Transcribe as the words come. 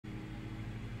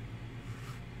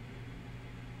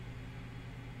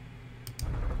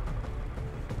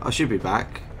I should be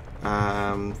back.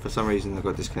 For some reason I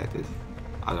got disconnected.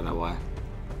 I don't know why.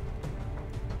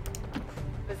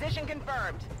 Position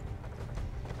confirmed.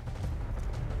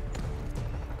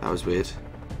 That was weird.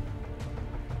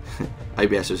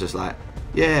 ABS was just like,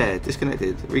 yeah,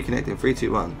 disconnected, reconnecting, 3,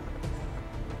 2, 1.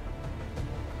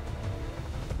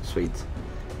 Sweet.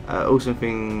 Awesome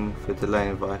thing for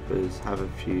delaying Vipers, have a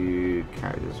few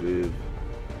characters with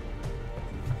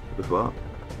what?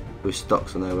 With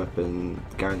stocks on their weapon,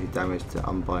 guaranteed damage to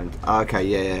unbind. Oh, okay,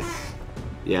 yeah.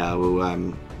 Yeah, I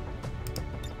will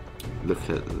look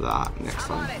at that next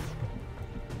time.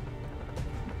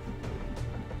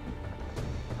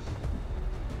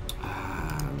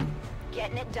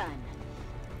 Getting it done.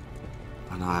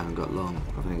 I know I haven't got long.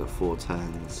 I've only got 4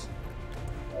 turns.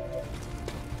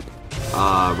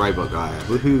 Ah, robot guy.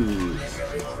 Woohoo!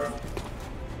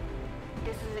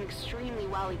 This is an extremely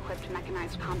well-equipped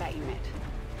mechanized combat unit.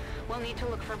 We'll need to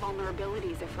look for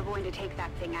vulnerabilities if we're going to take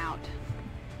that thing out.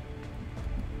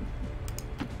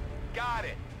 Got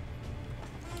it.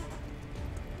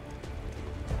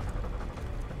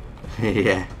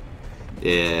 Yeah.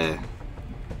 Yeah.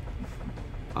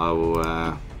 I will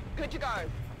Good to go.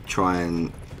 try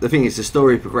and... The thing is, the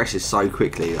story progresses so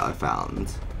quickly that I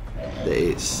found that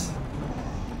it's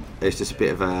just a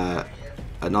bit of a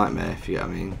nightmare, if you get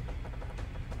what I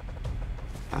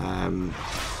mean.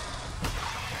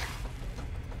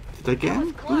 Did I get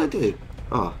him? What did I do?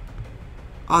 Oh,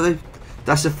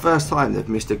 that's the first time they've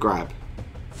missed a grab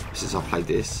since I played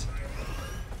this.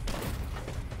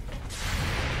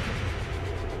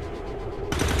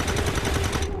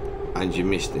 And you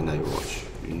missed in Overwatch,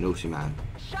 you naughty man.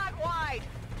 Shot wide.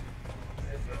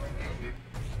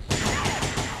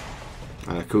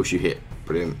 And of course you hit.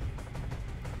 Brilliant.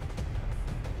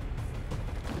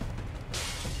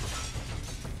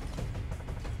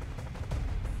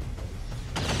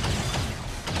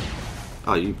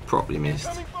 Oh, you properly missed.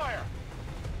 Fire.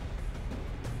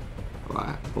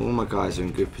 Right, all my guys are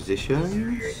in good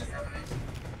positions.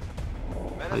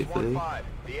 Hopefully.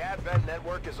 The Advent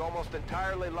network is almost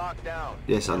entirely locked down.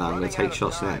 Yes, I know. I'm going to take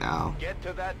shots in it now. Get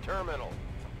to that terminal.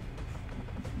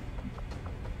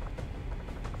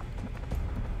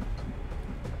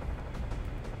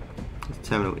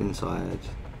 Terminal inside.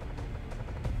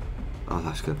 Oh,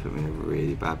 that's going to put me in a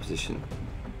really bad position.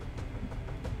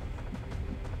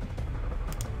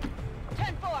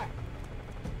 10-4.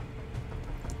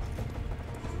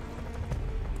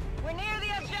 We're near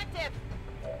the objective.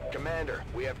 Commander,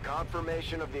 we have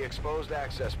confirmation of the exposed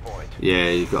access point. Yeah,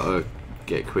 you've got to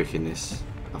get quick in this,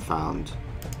 I found.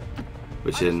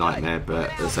 Which is a nightmare, but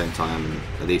at the same time,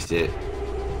 at least it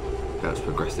helps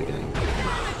progress the game.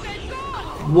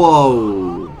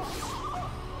 Whoa!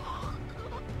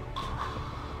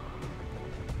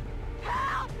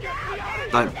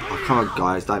 Don't, oh, come on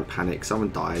guys, don't panic.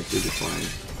 Someone died, do the fine.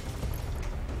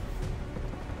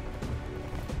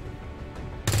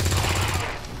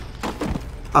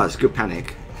 Oh, it's good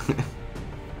panic.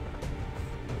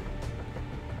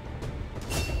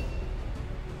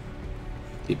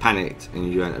 You panicked and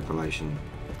you earned a promotion.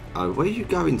 Oh, where are you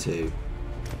going to?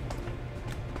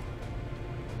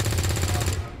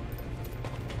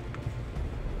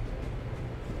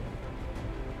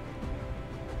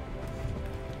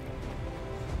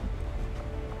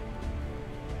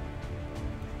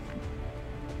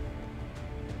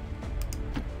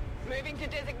 Moving to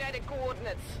designated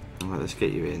coordinates. Alright, let's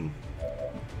get you in.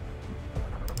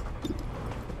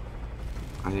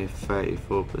 Only a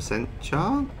 34%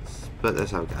 chance, but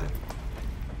let's have a go.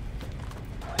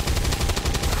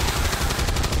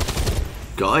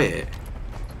 Got it.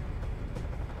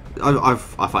 I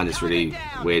find this really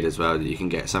weird as well that you can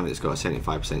get something that's got a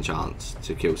 75% chance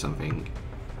to kill something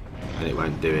and it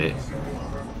won't do it.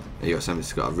 And you got something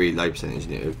that's got a really low percentage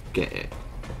and it'll get it.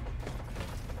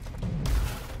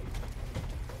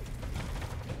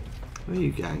 Where are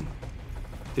you going?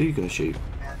 Who are you going to shoot?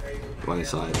 One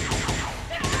inside.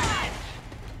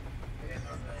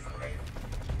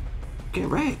 Get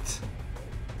wrecked.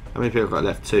 How many people got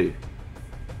left? 2.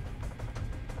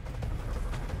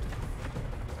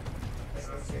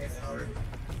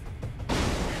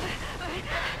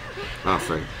 Oh,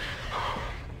 3.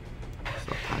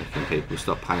 Stop panicking, people.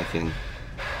 Stop panicking.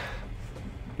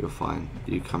 You're fine.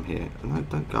 You come here. No,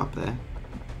 don't go up there.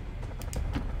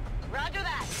 Roger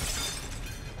that.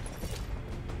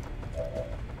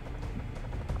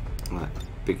 Right.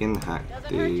 Begin the hack.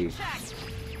 Do.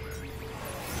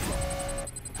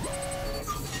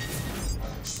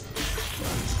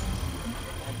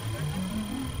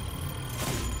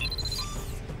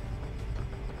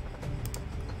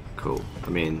 Cool. I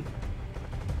mean,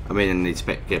 I need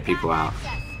to get people out.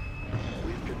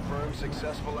 We've confirm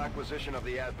successful acquisition of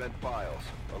the Advent files.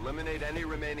 Eliminate any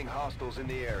remaining hostiles in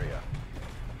the area.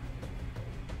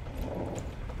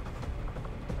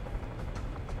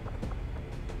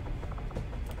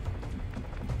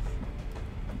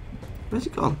 Where's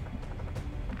it gone?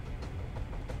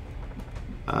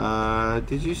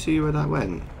 Did you see where that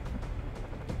went?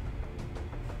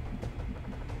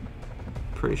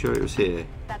 Pretty sure it was here.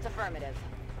 That's affirmative.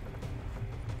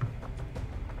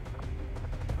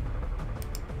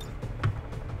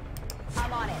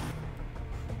 I'm on it.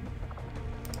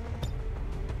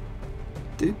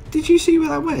 Did you see where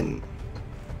that went?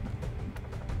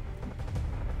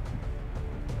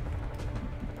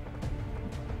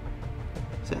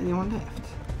 Is there anyone left?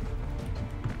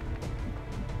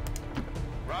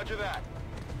 Roger that.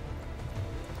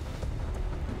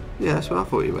 Yeah, that's where I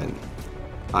thought he went.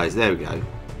 Oh, there we go.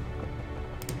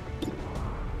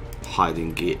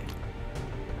 Hiding git.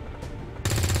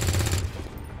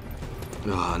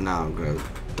 Oh, now I'm gonna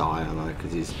die, am I?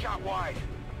 Because he's Shot wide.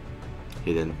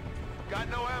 hidden. Got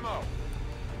no ammo.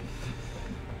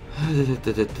 That's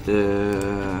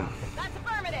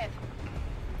affirmative.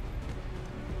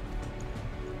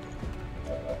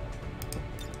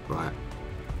 Right.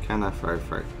 Can I throw?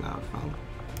 No, I can't.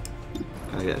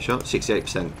 Can I get a shot?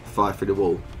 68%. Fire through the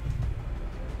wall.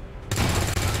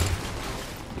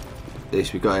 At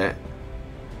least we got it.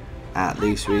 At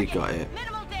least we got it.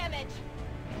 Minimal damage.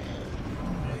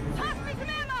 Toss me some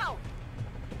ammo.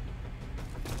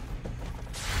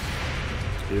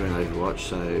 You're in Overwatch,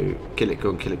 so kill it, go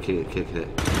on, kill it, kill it, kill it, kill it.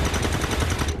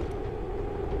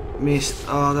 Missed.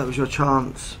 Oh, that was your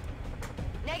chance.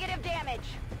 Negative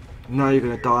damage. No, you're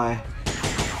gonna die.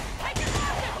 Take your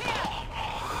losses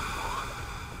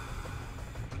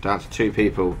here. Down to 2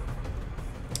 people.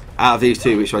 Out of these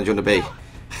 2, which one do you want to be?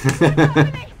 No, this isn't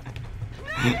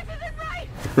right.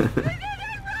 This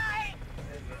isn't right.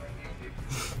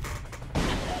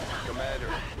 Commander,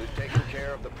 we've taken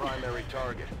care of the primary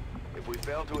target. If we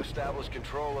fail to establish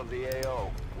control of the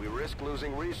AO, we risk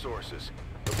losing resources.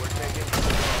 But we're taking the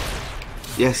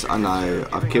losses. Yes, I know.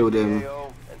 I've killed him.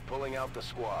 And pulling out the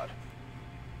squad.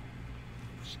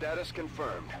 Status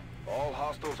confirmed. All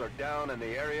hostiles are down and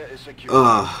the area is secure.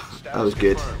 Oh, that was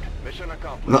good. Confirmed. Mission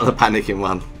accomplished. Not the panicking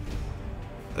one.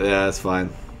 Yeah, that's fine.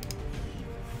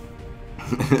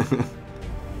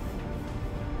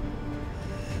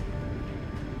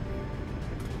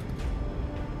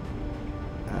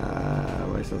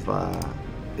 Where's the fire?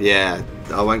 Yeah,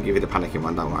 I won't give you the panicking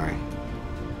one, don't worry.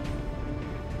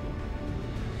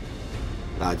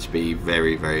 That'd just be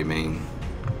very, very mean.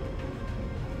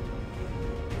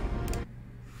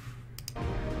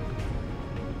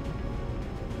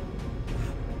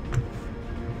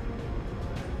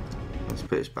 Let's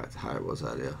put this back to how it was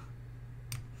earlier.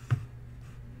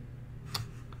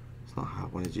 It's not how I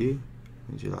wanted you. I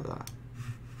wanted you like that.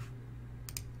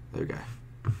 There we go.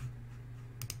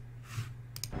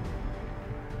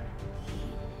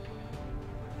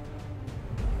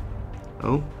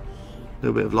 Oh, a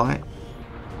little bit of light.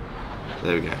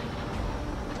 There we go.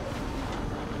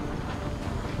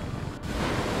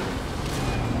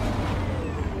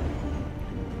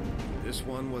 This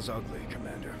one was ugly,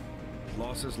 Commander.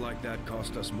 Losses like that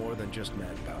cost us more than just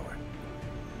manpower.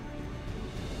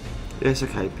 It's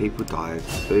okay, people died.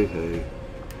 Boo-hoo.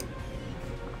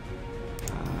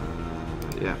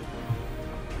 Yeah.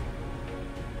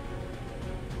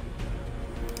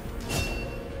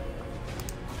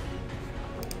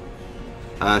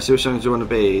 So which one do you want to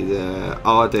be?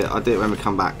 Oh, I did it when we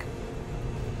come back.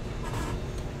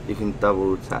 You can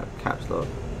double tap caps lock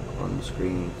on the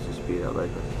screen to speed up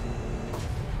load.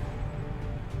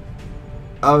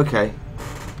 Oh, okay.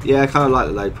 Yeah, I kind of like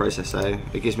the load process though.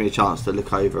 It gives me a chance to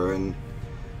look over and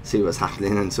see what's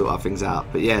happening and sort of things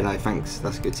out. But yeah, no, thanks.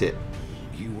 That's a good tip.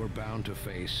 You were bound to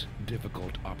face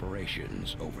difficult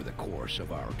operations over the course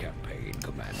of our campaign,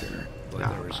 Commander. But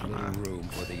there is little room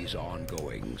for these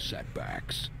ongoing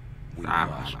setbacks. We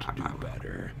must do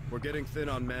better. We're getting thin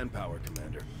on manpower,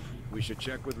 Commander. We should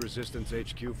check with Resistance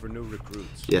HQ for new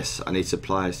recruits. Yes, I need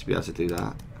supplies to be able to do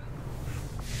that.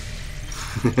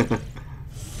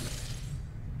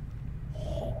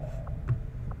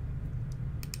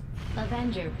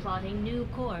 Avenger plotting new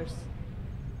course.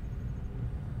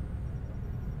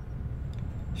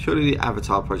 Surely the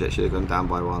Avatar project should have gone down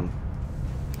by 1.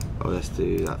 Oh, let's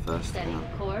do that first. Setting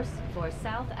course for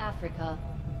South Africa.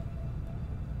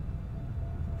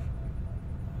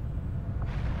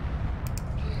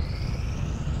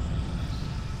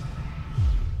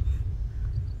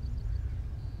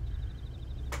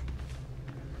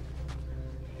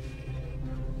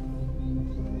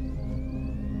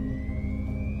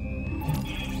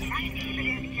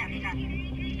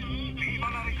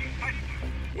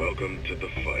 Welcome to the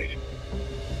fight.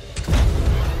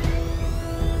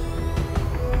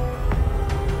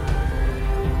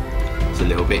 It's a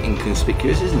little bit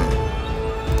inconspicuous, isn't it?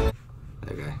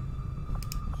 There we go.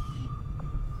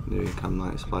 New income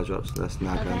night supply drops. Let's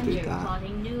now go and do Avenger that.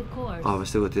 plotting new course. Oh, we're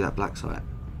still got to do that black site.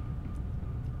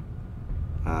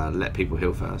 Let people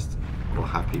heal first, or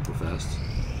have people first.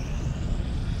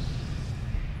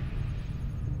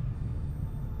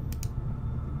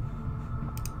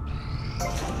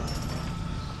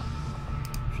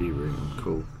 View room,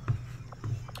 cool.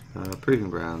 Proving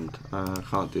ground,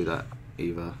 can't do that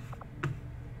either.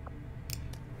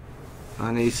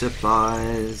 I need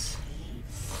supplies.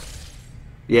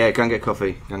 Yeah, go and get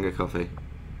coffee. Go and get coffee.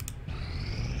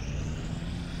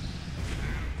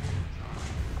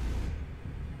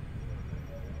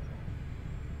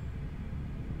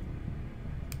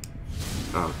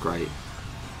 Oh, great.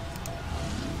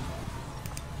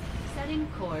 Setting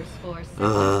course for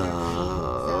South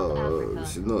Africa.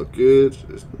 This is not good.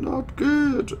 It's not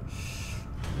good.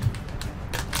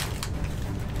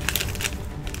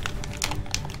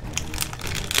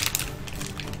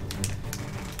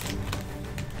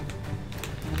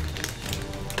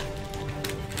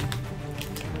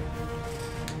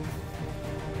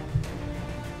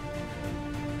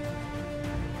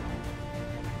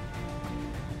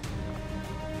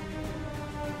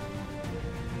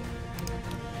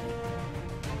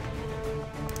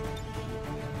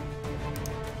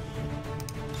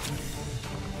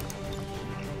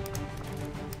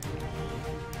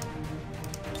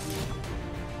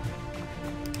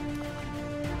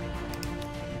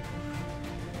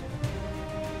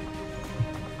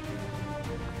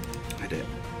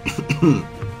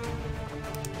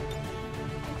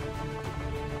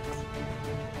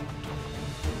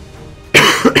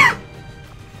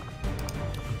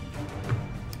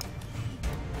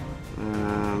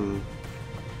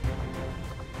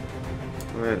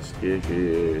 Let's give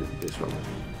you this one.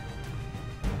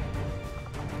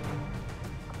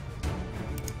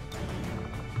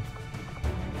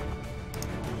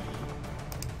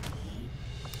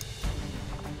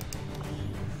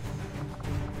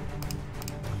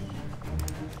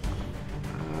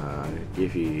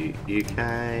 Give you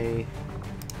UK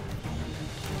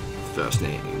first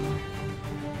name.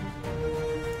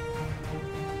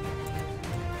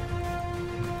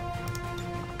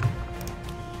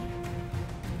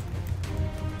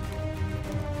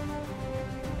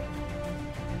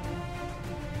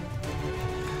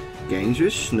 Games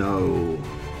with snow.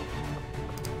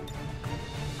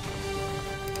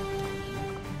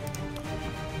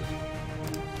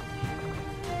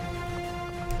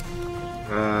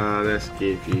 Let's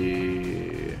give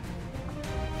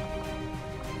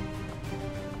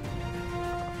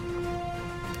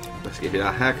you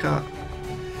that haircut.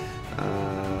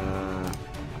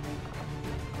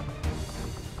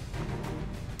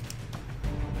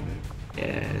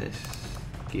 Yeah, let's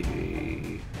give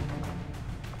you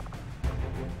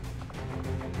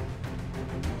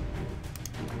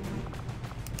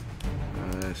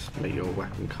let's make your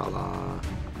weapon color.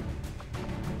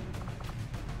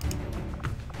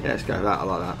 Yeah, let's go with that. I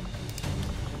like that.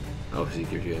 Obviously,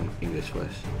 gives you an English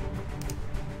voice.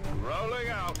 Rolling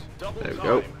out. Double there we time.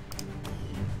 go.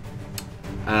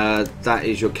 That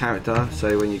is your character.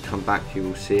 So when you come back, you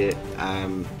will see it.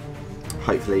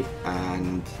 Hopefully,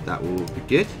 and that will be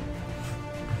good.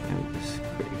 Let me just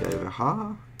quickly go over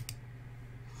here.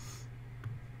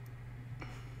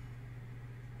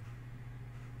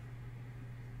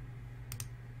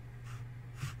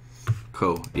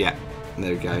 Cool. Yeah.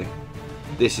 There we go.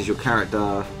 This is your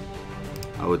character.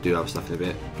 I will do other stuff in a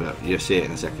bit, but you'll see it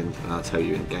in a second, and I'll tell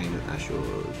you in game that that's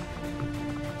yours.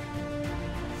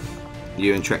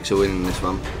 You and Trex are winning this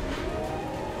one.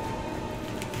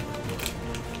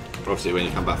 Obviously, when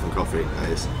you come back from coffee, that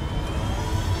is.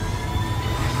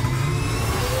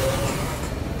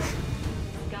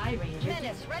 Sky Ranger.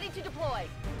 Menace, ready to deploy.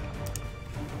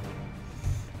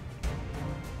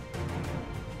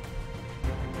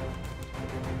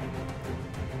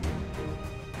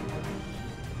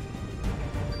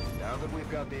 Now that we've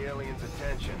got the aliens'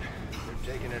 attention,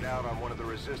 they're taking it out on one of the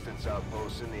resistance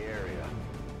outposts in the area.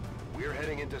 We're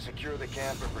heading in to secure the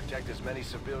camp and protect as many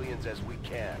civilians as we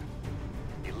can.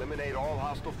 Eliminate all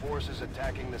hostile forces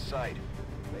attacking the site.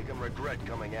 Make them regret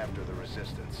coming after the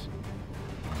resistance.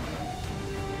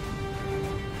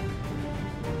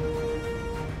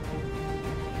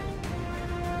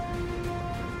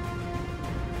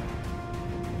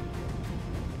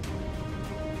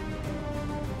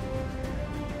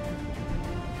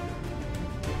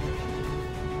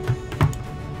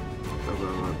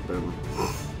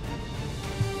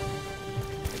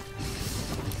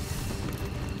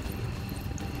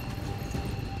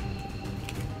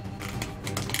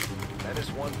 This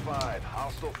 1-5,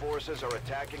 hostile forces are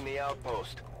attacking the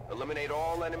outpost. Eliminate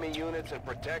all enemy units and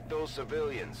protect those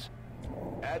civilians.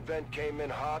 Advent came in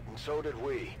hot and so did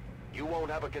we. You won't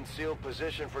have a concealed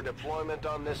position for deployment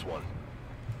on this one.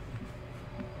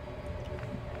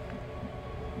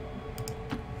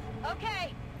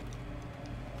 Okay.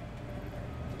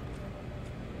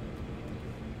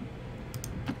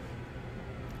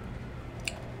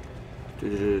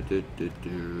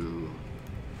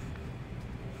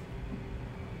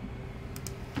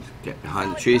 Get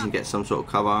behind the trees and get some sort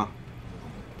of cover.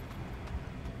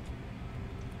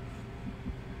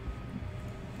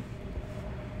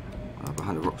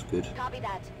 Behind the rock's good. Copy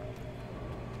that.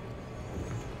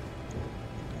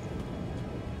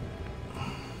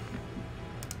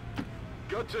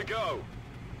 Good to go.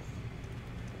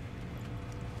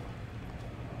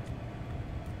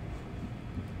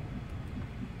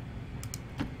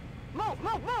 Move,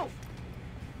 move, move.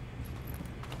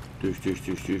 Douche, douche,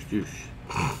 douche, douche, douche.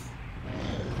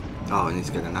 Oh, I need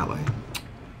to go down that way.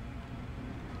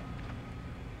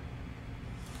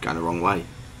 Going the wrong way.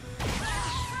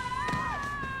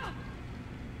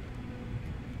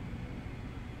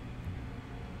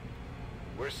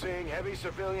 We're seeing heavy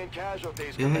civilian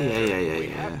casualties. Yeah. We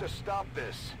have to stop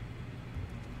this.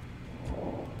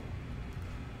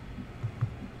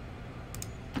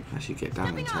 Actually get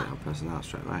down and take our person out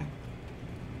straight away.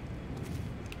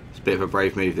 It's a bit of a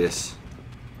brave move, this.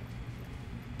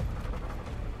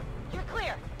 You're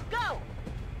clear. Go.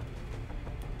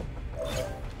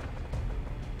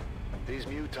 These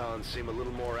mutons seem a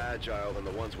little more agile than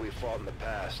the ones we fought in the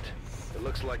past. It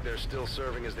looks like they're still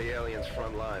serving as the aliens'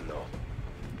 front line, though.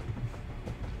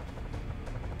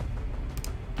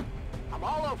 I'm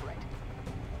all over it.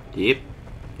 Yep,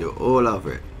 you're all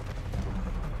over it.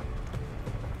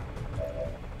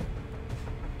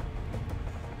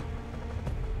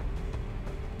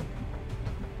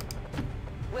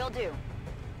 Will do.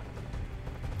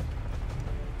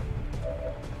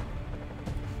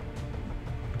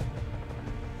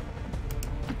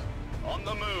 On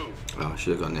the move. Oh, I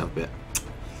should have gotten the other bit.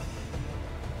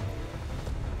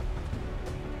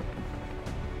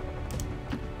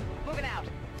 Moving out.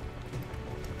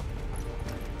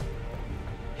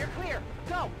 You're clear.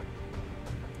 Go.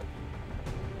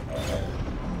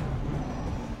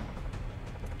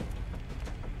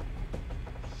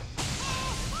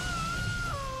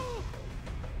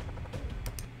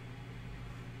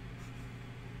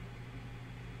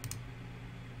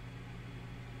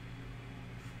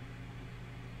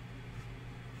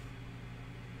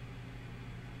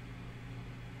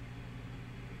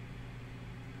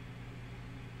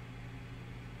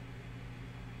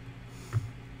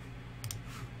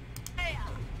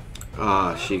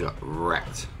 Ah, she got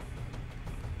wrecked.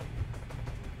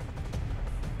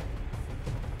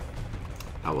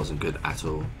 That wasn't good at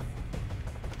all.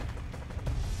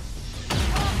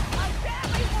 I'm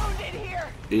badly wounded here.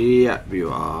 Yep, you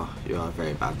are. You are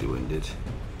very badly wounded.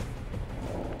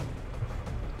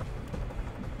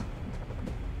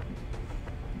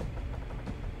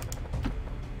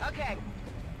 Okay.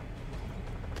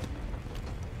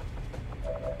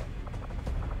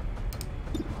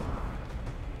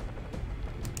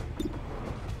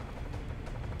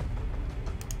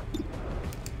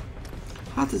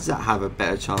 How does that have a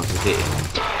better chance of hitting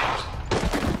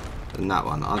than that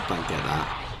one? I don't get that.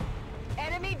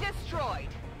 Enemy destroyed.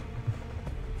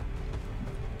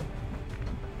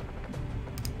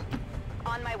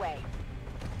 On my way.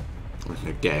 I'm just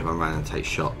gonna get him around and take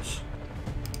shots.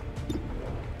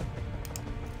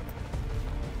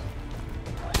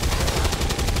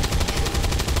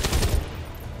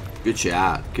 Good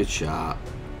shot, good shot.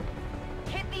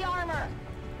 Hit the armor.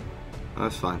 Oh,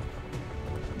 that's fine.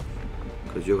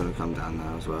 Because you're going to come down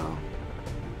now as well.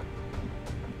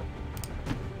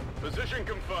 Position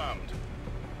confirmed.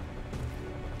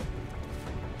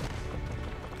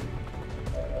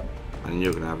 And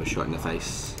you're going to have a shot in the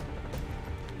face.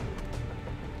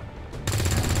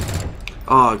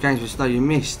 Oh, games were slow, you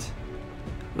missed.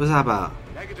 What was that about?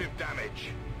 Negative damage.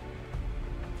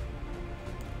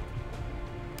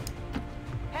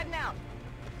 Heading out.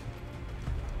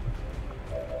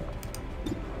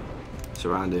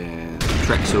 Surrounding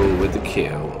Trexel with the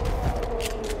kill.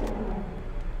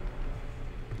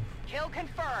 Kill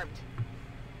confirmed.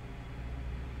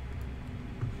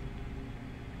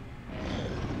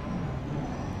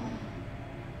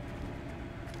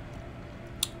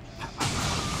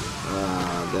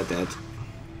 They're dead.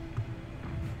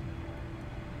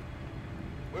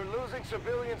 We're losing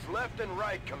civilians left and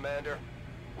right, Commander.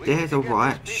 We Dead need to or get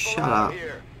right? these people Shut out up.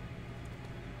 here.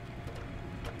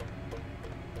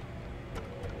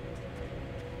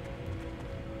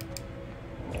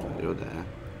 you're there.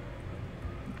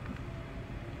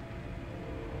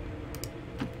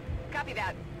 Copy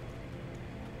that.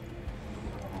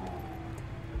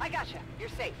 I gotcha. You're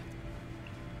safe.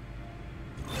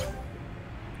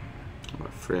 I've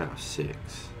got 3 out of 6.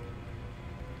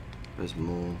 There's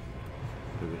more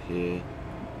over here.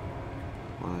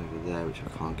 One over there, which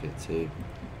I can't get to.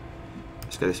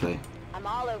 Let's go this way. I'm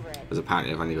all over it. Because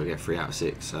apparently I've only got to get 3 out of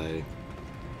 6, so...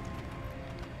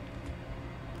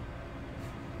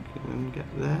 Can I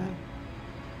get there?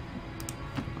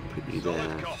 I'll put you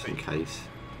there, just in case.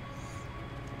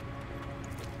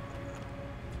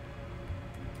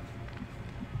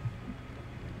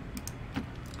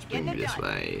 Let's bring me this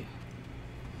way.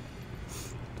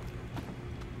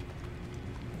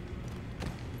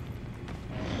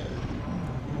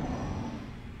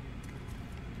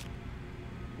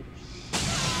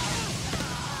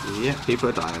 Yeah, people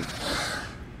are dying.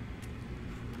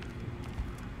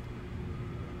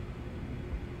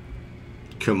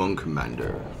 Come on,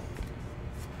 Commander.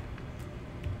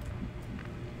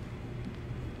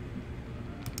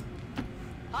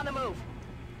 On the move.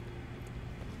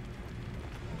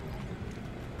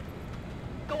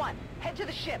 Go on. Head to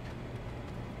the ship.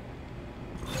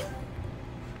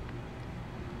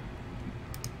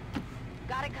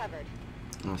 Got it covered.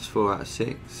 That's 4 out of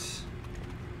 6.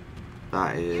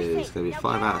 That is going to be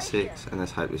 5 out of 6, and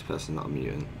let's hope this person's not a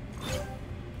mutant.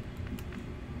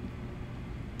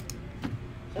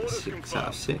 6 out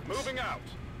of 6. Moving out.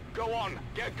 Go on,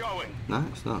 get going. No,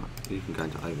 it's not. You can go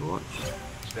into Overwatch.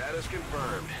 Status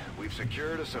confirmed. We've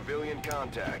secured a civilian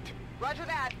contact. Roger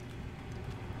that.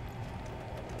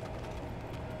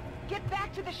 Get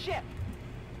back to the ship.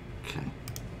 Okay.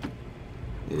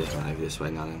 You're definitely over this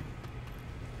way now then.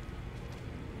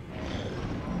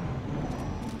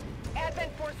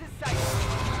 Advent forces sighted.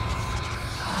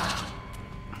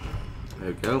 There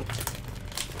we go.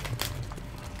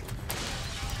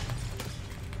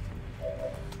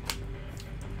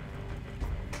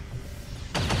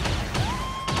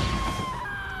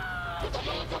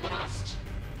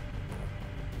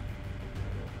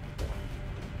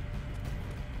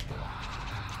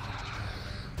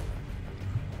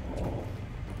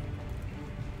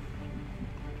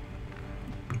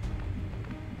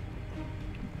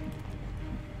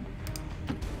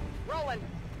 Rolling.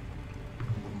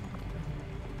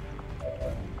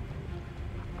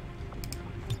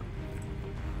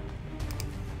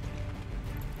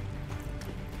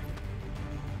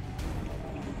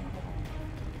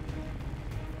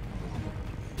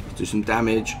 Let's do some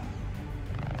damage.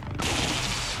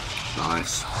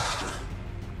 Nice.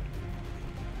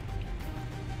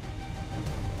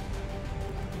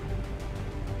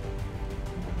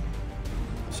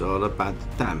 It's all about the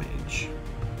damage.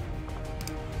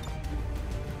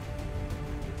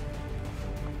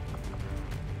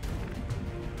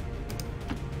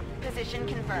 Position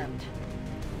confirmed.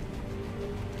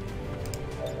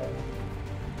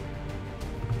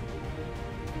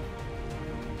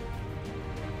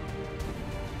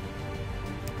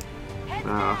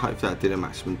 Hopefully that did a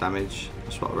maximum damage.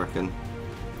 That's what I reckon.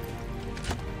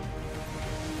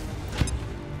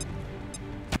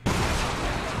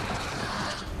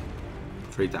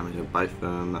 Three damage on both of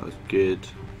them. That was good.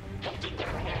 I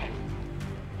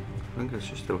think I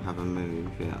should still have a move.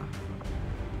 Yeah.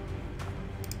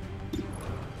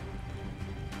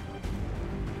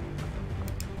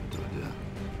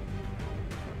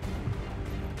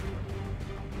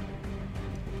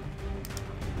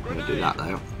 I'm gonna do that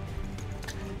though.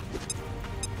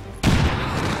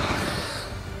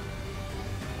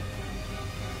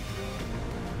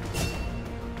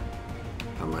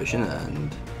 Promotion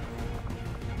earned.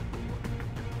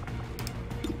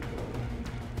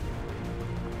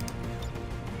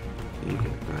 You get a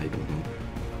grenade in here.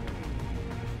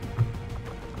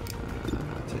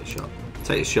 Take a shot.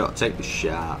 Take a shot. Take the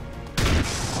shot.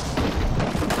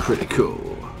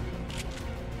 Critical.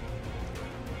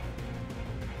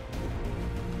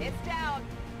 It's down.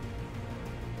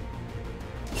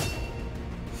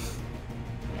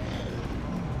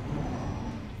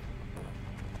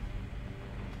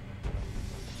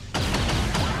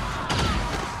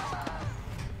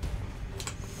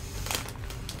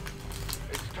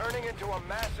 It's turning into a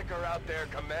massacre out there,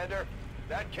 Commander.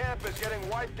 That camp is getting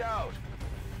wiped out.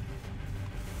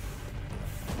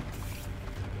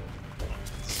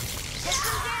 Get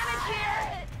some damage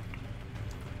here.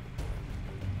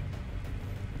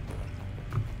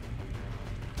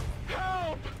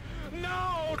 Help!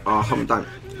 No! Oh, calm down.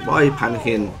 Why are you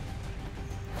panicking?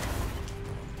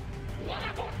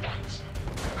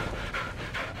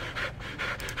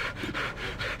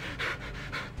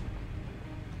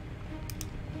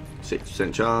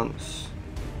 6% chance.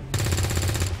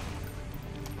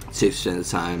 6% of the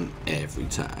time, every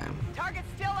time. Target's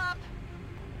still up.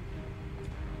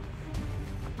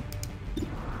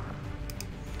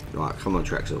 Right, come on,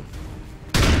 Drexel.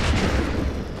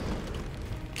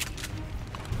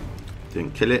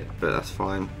 Didn't kill it, but that's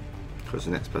fine, because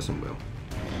the next person will.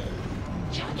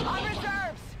 On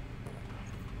reserves.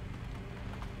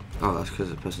 Oh, that's because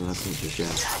the person's unconscious, yeah. I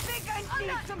think I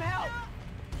need some help.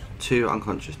 2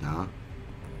 unconscious now.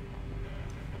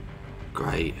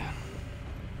 Great.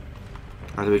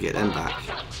 How do we get them back?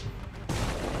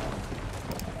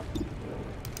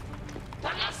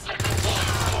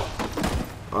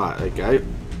 Alright, there we go.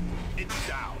 It's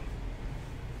down.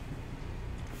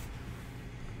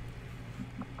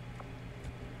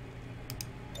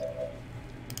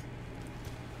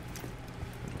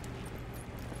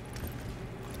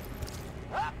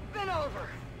 Up and over.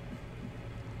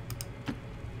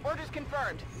 Orders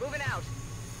confirmed. Moving out.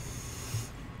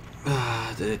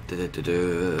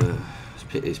 Let's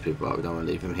pick these people up, we don't want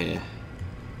to leave them here.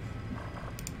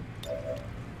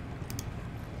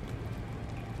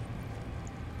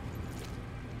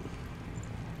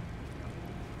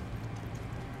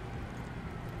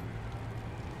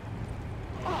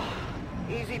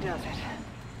 Easy does it.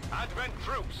 Advent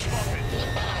troops spotted.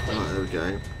 Right, there we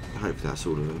go. Hopefully that's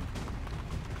all of them.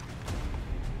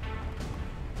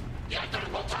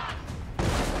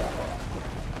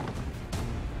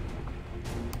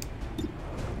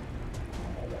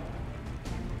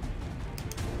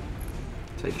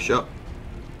 Take a shot.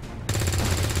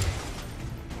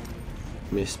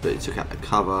 Missed, but it took out the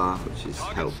cover, which is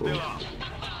Target's helpful. still up.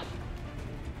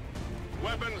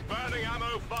 Weapons burning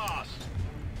ammo fast.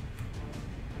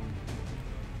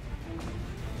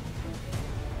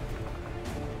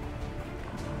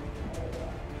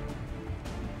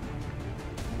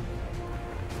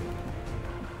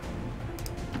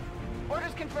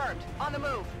 Orders confirmed. On the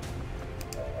move.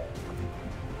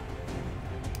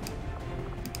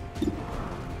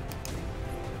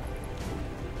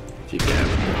 If you get him.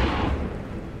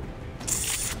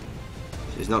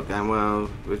 It's not going well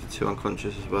with the 2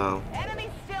 unconscious as well.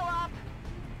 Enemy's still up.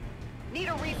 Need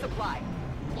a resupply.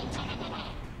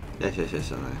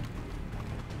 Yes, I know.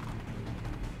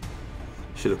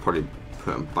 Should have probably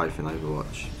put them both in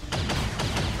Overwatch.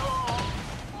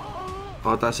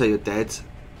 Oh, don't say you're dead.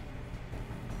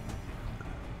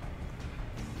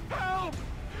 Help!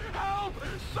 Help!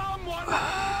 Someone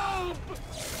help!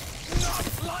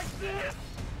 Not like this!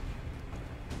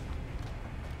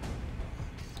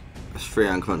 It's 3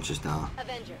 unconscious now.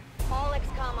 Avenger, all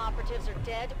Xcom operatives are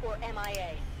dead or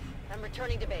MIA. I'm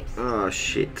returning to base. Oh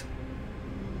shit.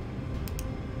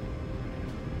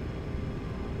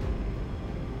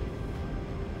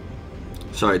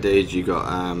 Sorry dude, you got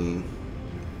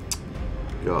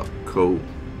cool.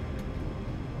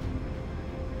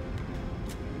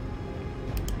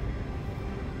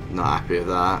 Not happy with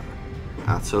that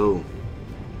at all.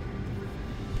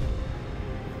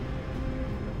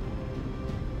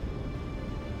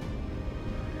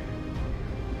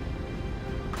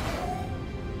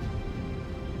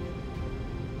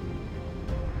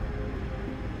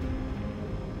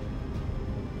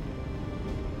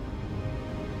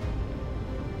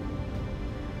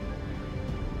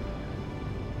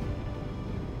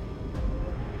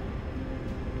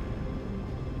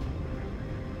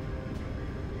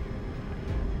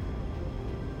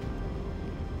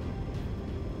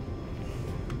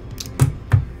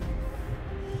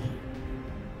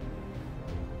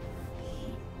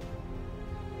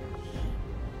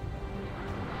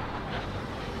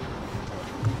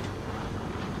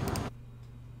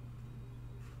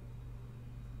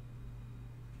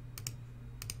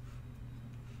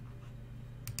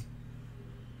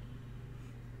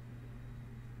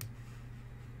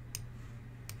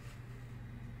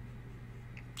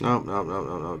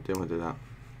 No, didn't want to do that.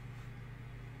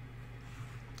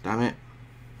 Damn it.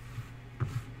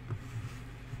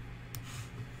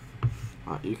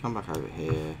 Right, you come back over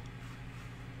here.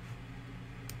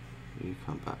 You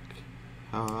come back.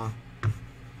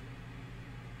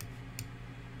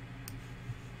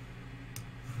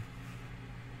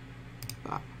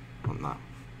 That. On that.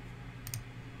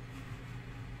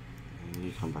 And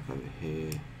you come back over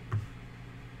here.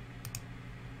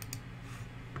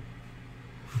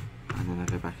 And then I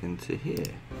go back into here.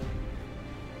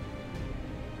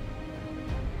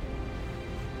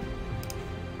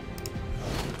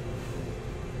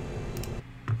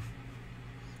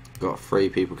 Got 3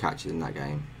 people captured in that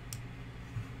game.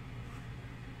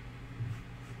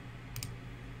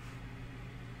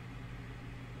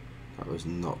 That was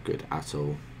not good at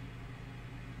all.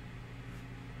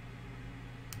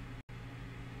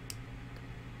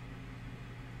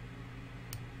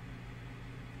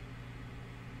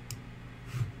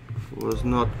 Was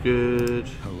not good.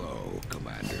 Hello,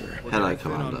 Commander. We're Hello,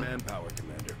 getting thin on Commander. manpower,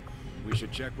 Commander. We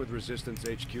should check with Resistance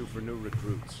HQ for new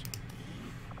recruits.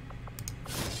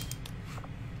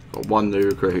 Got one new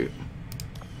recruit.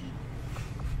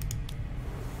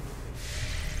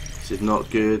 This is not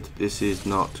good. This is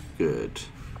not good.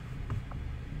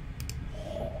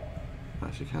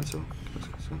 Actually, cancel.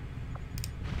 Cancel.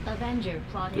 Avenger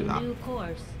plotting that. new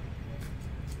course.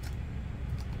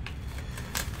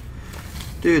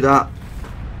 Do that.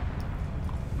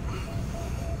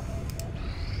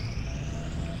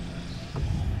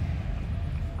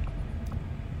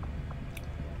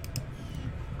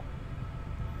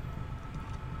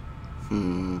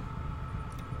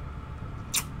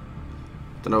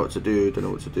 Don't know what to do. Don't know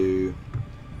what to do.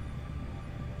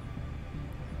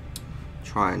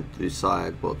 Trying to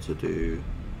decide what to do.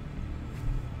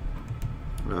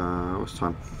 What's the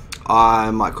time? I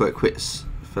might call it quits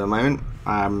for the moment.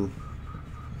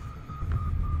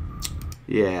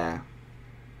 Yeah.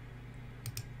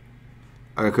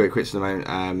 I'm gonna call it quits for the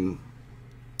moment.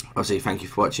 Obviously, thank you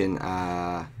for watching.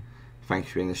 Thank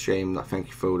you for being in the stream. Thank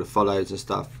you for all the follows and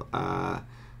stuff. I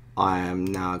am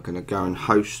now gonna go and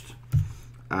host.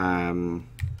 I'm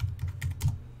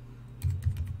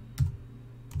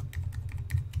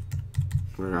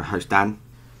gonna host Dan.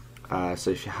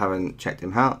 So if you haven't checked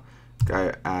him out,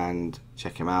 go and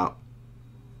check him out.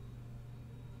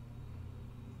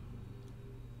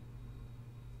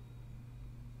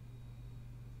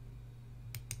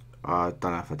 I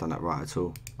don't know if I've done that right at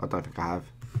all. I don't think I have.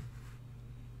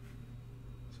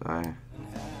 So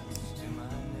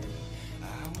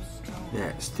yeah,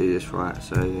 let's do this right.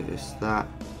 So it's that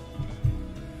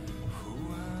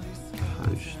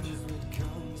host.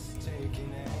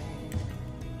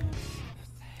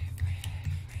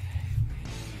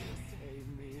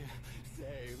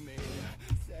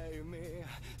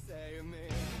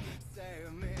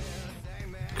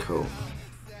 Cool.